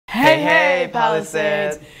Hey,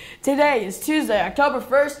 Palisades! Today is Tuesday, October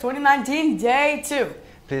 1st, 2019, day 2.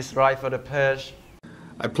 Please rise for the pledge.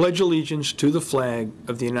 I pledge allegiance to the flag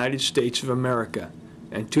of the United States of America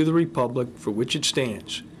and to the republic for which it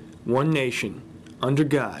stands, one nation, under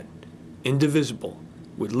God, indivisible,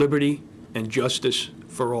 with liberty and justice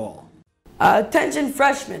for all. Attention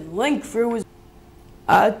freshmen, Link Crew is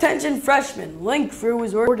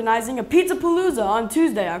organizing a Pizza Palooza on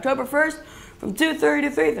Tuesday, October 1st from 2:30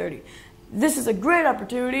 to 3:30. This is a great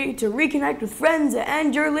opportunity to reconnect with friends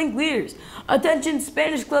and your Link leaders. Attention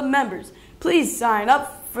Spanish Club members, please sign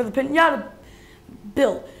up for the Piñata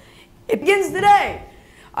Bill. It begins today,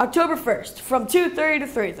 October 1st from 2:30 to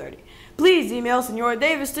 3:30. Please email Senora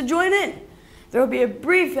Davis to join in. There will be a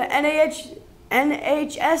brief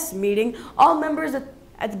NHS meeting, all members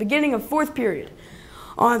at the beginning of 4th period,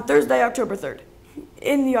 on Thursday, October 3rd,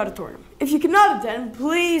 in the auditorium. If you cannot attend,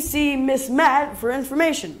 please see Miss Matt for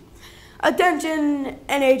information. Attention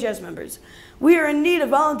NHS members, we are in need of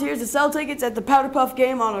volunteers to sell tickets at the Powder Puff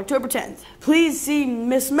game on October 10th. Please see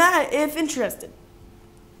Miss Matt if interested.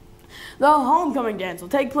 The homecoming dance will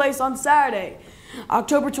take place on Saturday,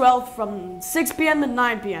 October 12th from 6 p.m. to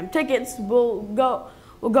 9 p.m. Tickets will go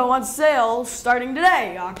on sale starting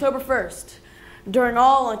today, October 1st, during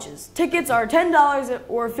all lunches. Tickets are $10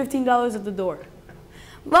 or $15 at the door.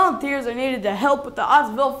 Volunteers are needed to help with the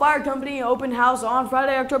Ottsville Fire Company open house on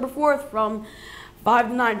Friday, October 4th from 5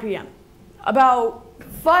 to 9 p.m. About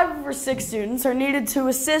 5 or 6 students are needed to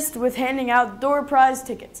assist with handing out door prize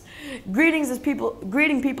tickets, greeting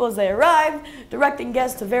people as they arrive, directing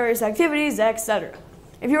guests to various activities, etc.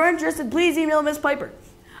 If you're interested, please email Ms. Piper.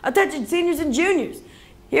 Attention seniors and juniors,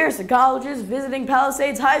 here are some colleges visiting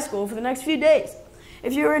Palisades High School for the next few days.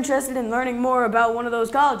 If you're interested in learning more about one of those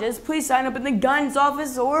colleges, please sign up in the guidance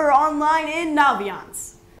office or online in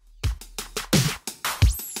Naviance.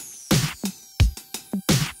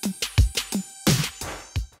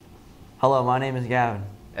 Hello, my name is Gavin.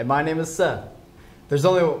 And my name is Seth. There's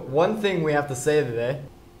only one thing we have to say today.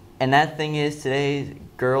 And that thing is today's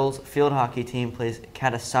girls field hockey team plays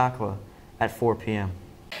Catasauqua at 4 p.m.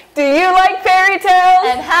 Do you like fairy tales?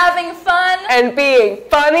 And having fun? And being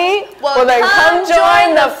funny? Well then come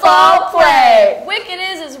join the fall play! Wicked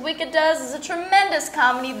Is As Wicked Does is a tremendous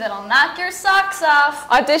comedy that'll knock your socks off.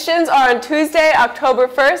 Auditions are on Tuesday, October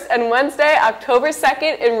 1st and Wednesday, October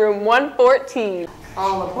 2nd in room 114.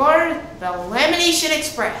 All aboard the Lamination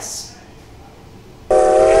Express.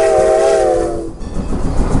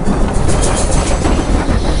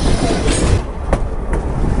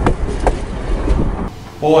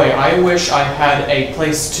 Boy, I wish I had a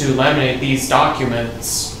place to laminate these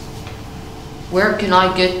documents. Where can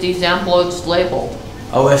I get these envelopes labeled?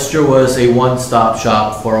 Oyster was a one-stop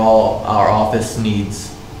shop for all our office needs.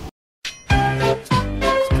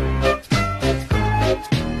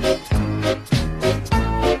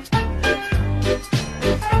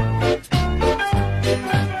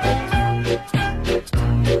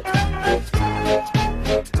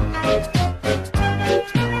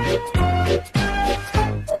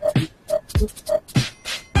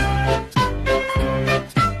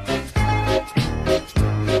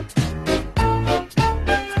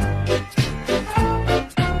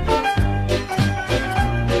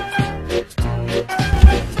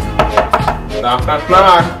 Knock, knock,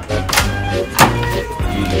 knock.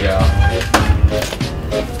 Yeah.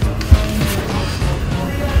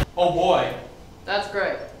 Oh boy. That's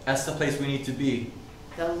great. That's the place we need to be.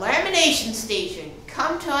 The Lamination Station.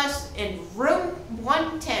 Come to us in room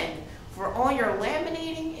 110 for all your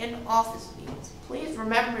laminating and office needs. Please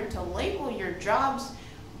remember to label your jobs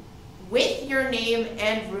with your name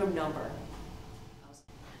and room number.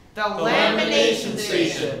 The Lamination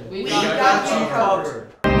Station. We got you covered.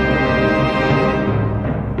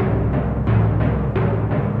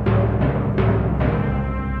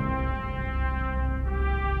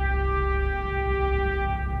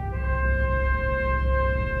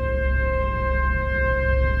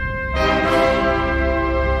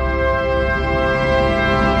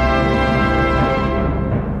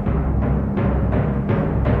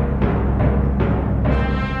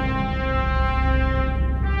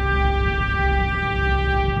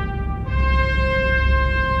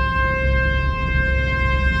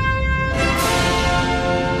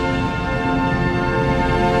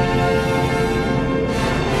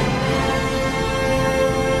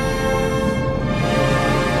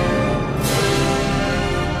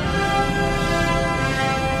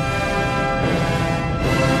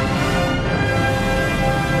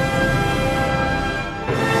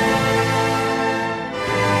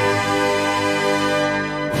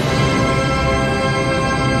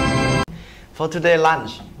 For today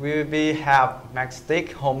lunch, we will have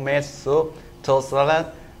Mexican homemade soup, toast salad,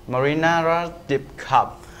 marinara dip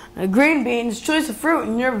cup. Green beans, choice of fruit,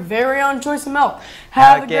 and your very own choice of milk.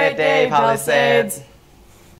 Have a great day, Palisades.